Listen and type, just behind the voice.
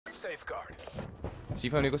Safeguard. So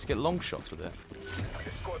you've only got to get long shots with it.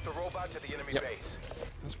 Escort the robot to the enemy base.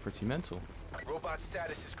 That's pretty mental. Robot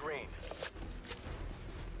status is green.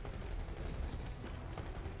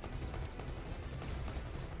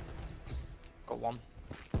 Got one.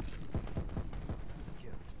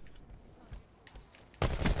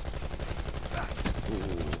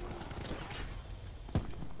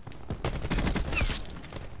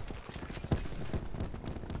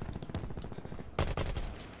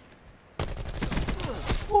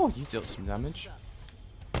 Oh, you dealt some damage.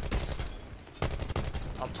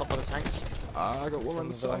 Up top of the tanks. I got one on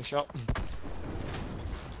the Long side. shot.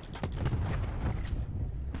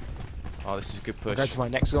 Oh, this is a good I'll push. go to my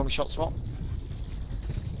next long shot spot.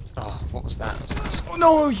 Oh, what was that? Oh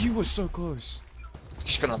no, you were so close.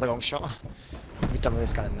 Just got another long shot. We've done with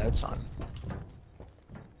this guy in no time.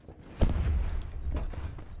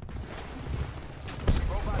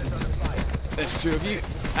 Robot is under fire. There's two of you,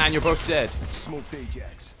 and you're both dead. Smoke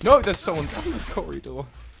Ajax. No, there's someone down the corridor.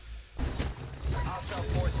 Hostile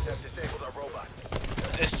forces have disabled our robot.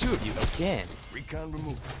 There's two of you again. Recon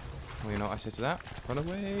removed. Well, you know what I said to that? Run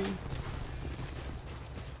away.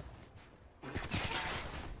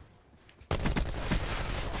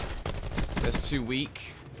 There's two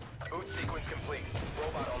weak. Boot sequence complete.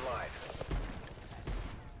 Robot online.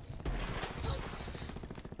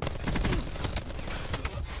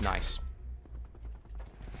 Nice.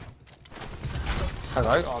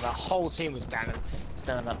 Hello? Oh, that whole team was down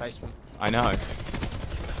in that basement. I know.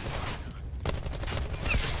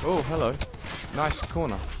 Oh, hello. Nice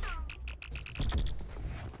corner.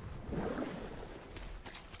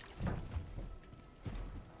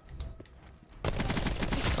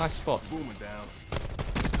 Nice spot. Booming down.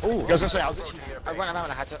 Oh, I was gonna say, I was running around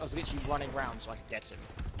and I was literally running around so I could get him.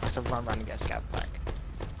 I had to run around and get a scav back.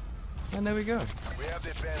 and there we go. We have the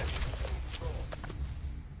advantage.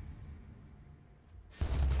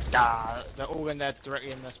 Ah, they're all in there,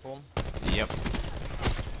 directly in their spawn. Yep.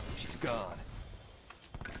 She's gone.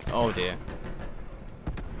 Oh dear.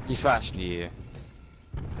 You flashed. Yeah.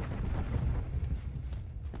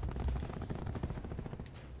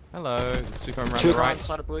 Hello. Two coming around Two the around right. the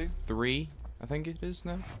side of blue. Three, I think it is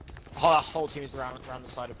now. Oh, that whole team is around the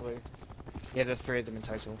side of blue. Yeah, there are three of them in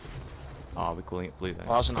total. Oh, we're calling it blue then.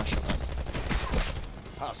 Oh, that was a nice shot then.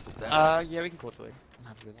 Hostile down. Yeah, we can call it blue. I'm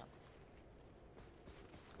happy with that.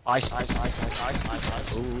 Ice, ice, ice, ice, ice, ice,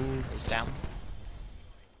 ice. Ooh. It's down.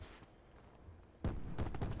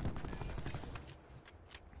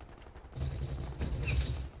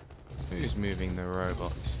 Who's moving the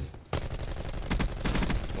robots?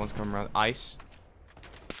 One's coming around. Ice.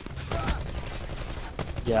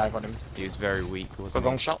 Yeah, I got him. He was very weak, Got wasn't a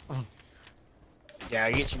long he? shot. Yeah,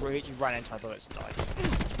 he literally ran into my bullets and died.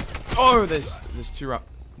 Oh, there's two.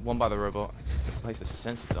 One by the robot. Placed a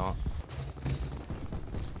sensor dart.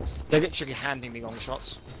 They're literally handing me long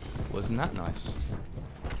shots. Wasn't that nice?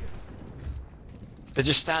 They're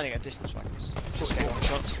just standing at distance like this. Just getting long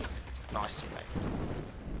shots. Nice teammate.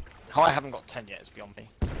 How I haven't got 10 yet is beyond me.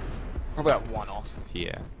 Probably like one off.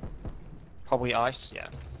 Yeah. Probably ice, yeah.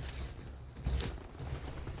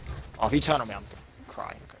 Oh, if you turn on me, I'm gonna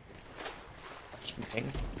cry. Okay. Just be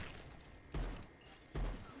pinged.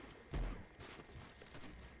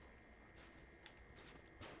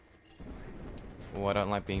 Oh, I don't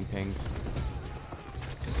like being pinged.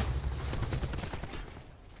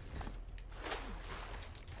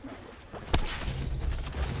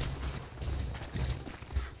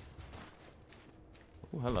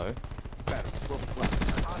 Oh, hello.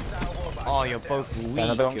 Oh, you're both weak. Yeah,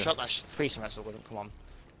 another long shot. Please, that's all with him. Come on.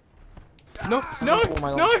 No, no, All my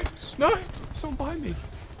long no, shots. no! Someone behind me.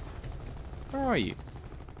 Where are you?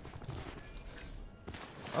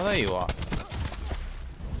 Oh, there you are.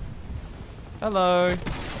 Hello.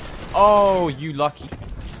 Oh, you lucky.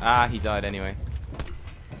 Ah, he died anyway.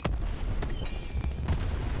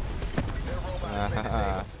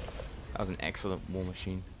 That was an excellent war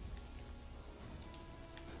machine.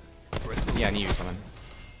 Yeah, I knew you were coming.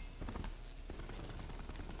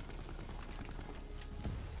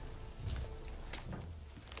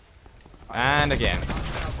 And again.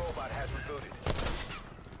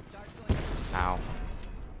 Ow.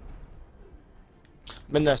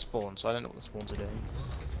 I'm in their spawn, so I don't know what the spawns are doing.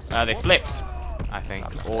 They flipped, I think.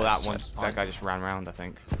 No, Or that so one. it's That fine. guy just ran around, I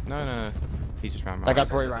think. No, no, no. He just ran around. That guy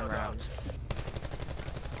probably ran around.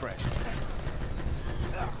 Fresh.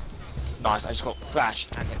 Nice, I just got flashed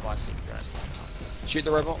and hit by a secret at the same time. Shoot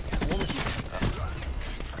the robot.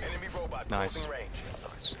 Enemy robot Nice. closing range.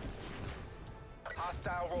 Nice.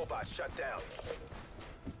 Hostile robot shut down.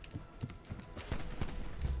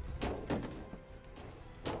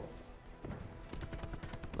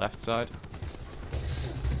 Left side.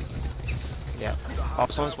 Yeah. Oh,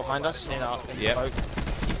 someone's behind us in our in the boat.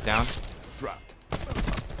 He's down. Dropped.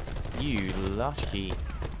 You lucky.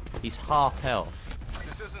 He's half health.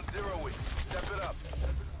 This isn't 0 week. Step it up.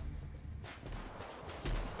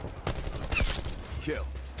 Kill.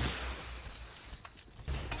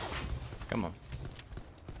 Come on.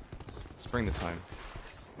 Let's bring this home.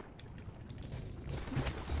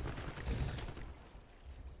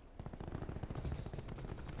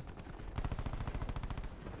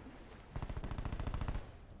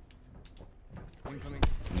 Incoming.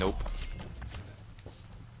 Nope.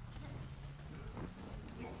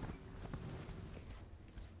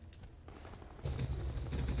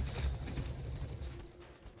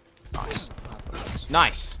 Nice.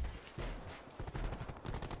 Nice.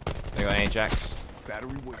 They got an Ajax.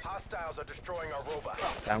 Battery waste. Hostiles are destroying our robot.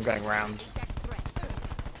 Yeah, I'm going round.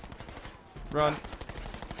 Run.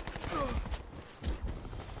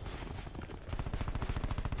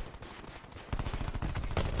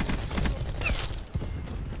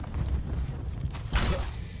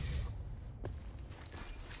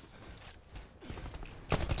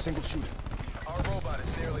 Single shooter. Our robot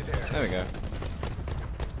is nearly there. There we go.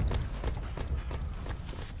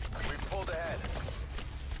 We've pulled ahead.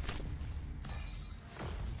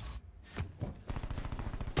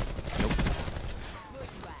 Nope.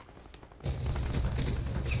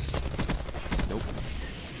 Nope.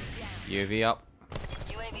 UAV up.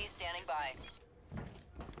 UAV standing by.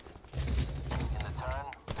 In the turn,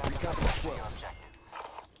 send the your objective.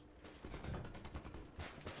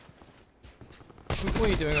 What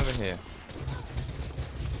are you doing over here?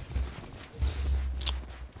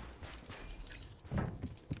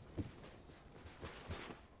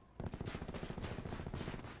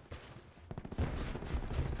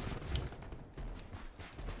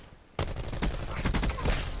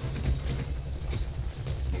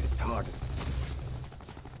 Need a target.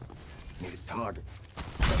 Need a target.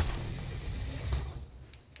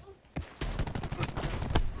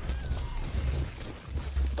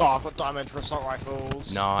 Oh, I've got diamond for assault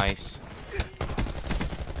rifles. Nice.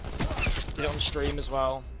 Did it on stream as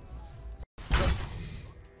well.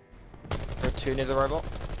 There are 2 near the robot.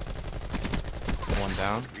 One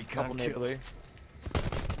down. Couple near blue.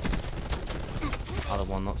 Other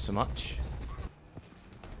one not so much.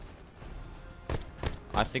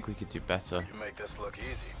 I think we could do better. You make this look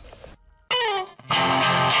easy.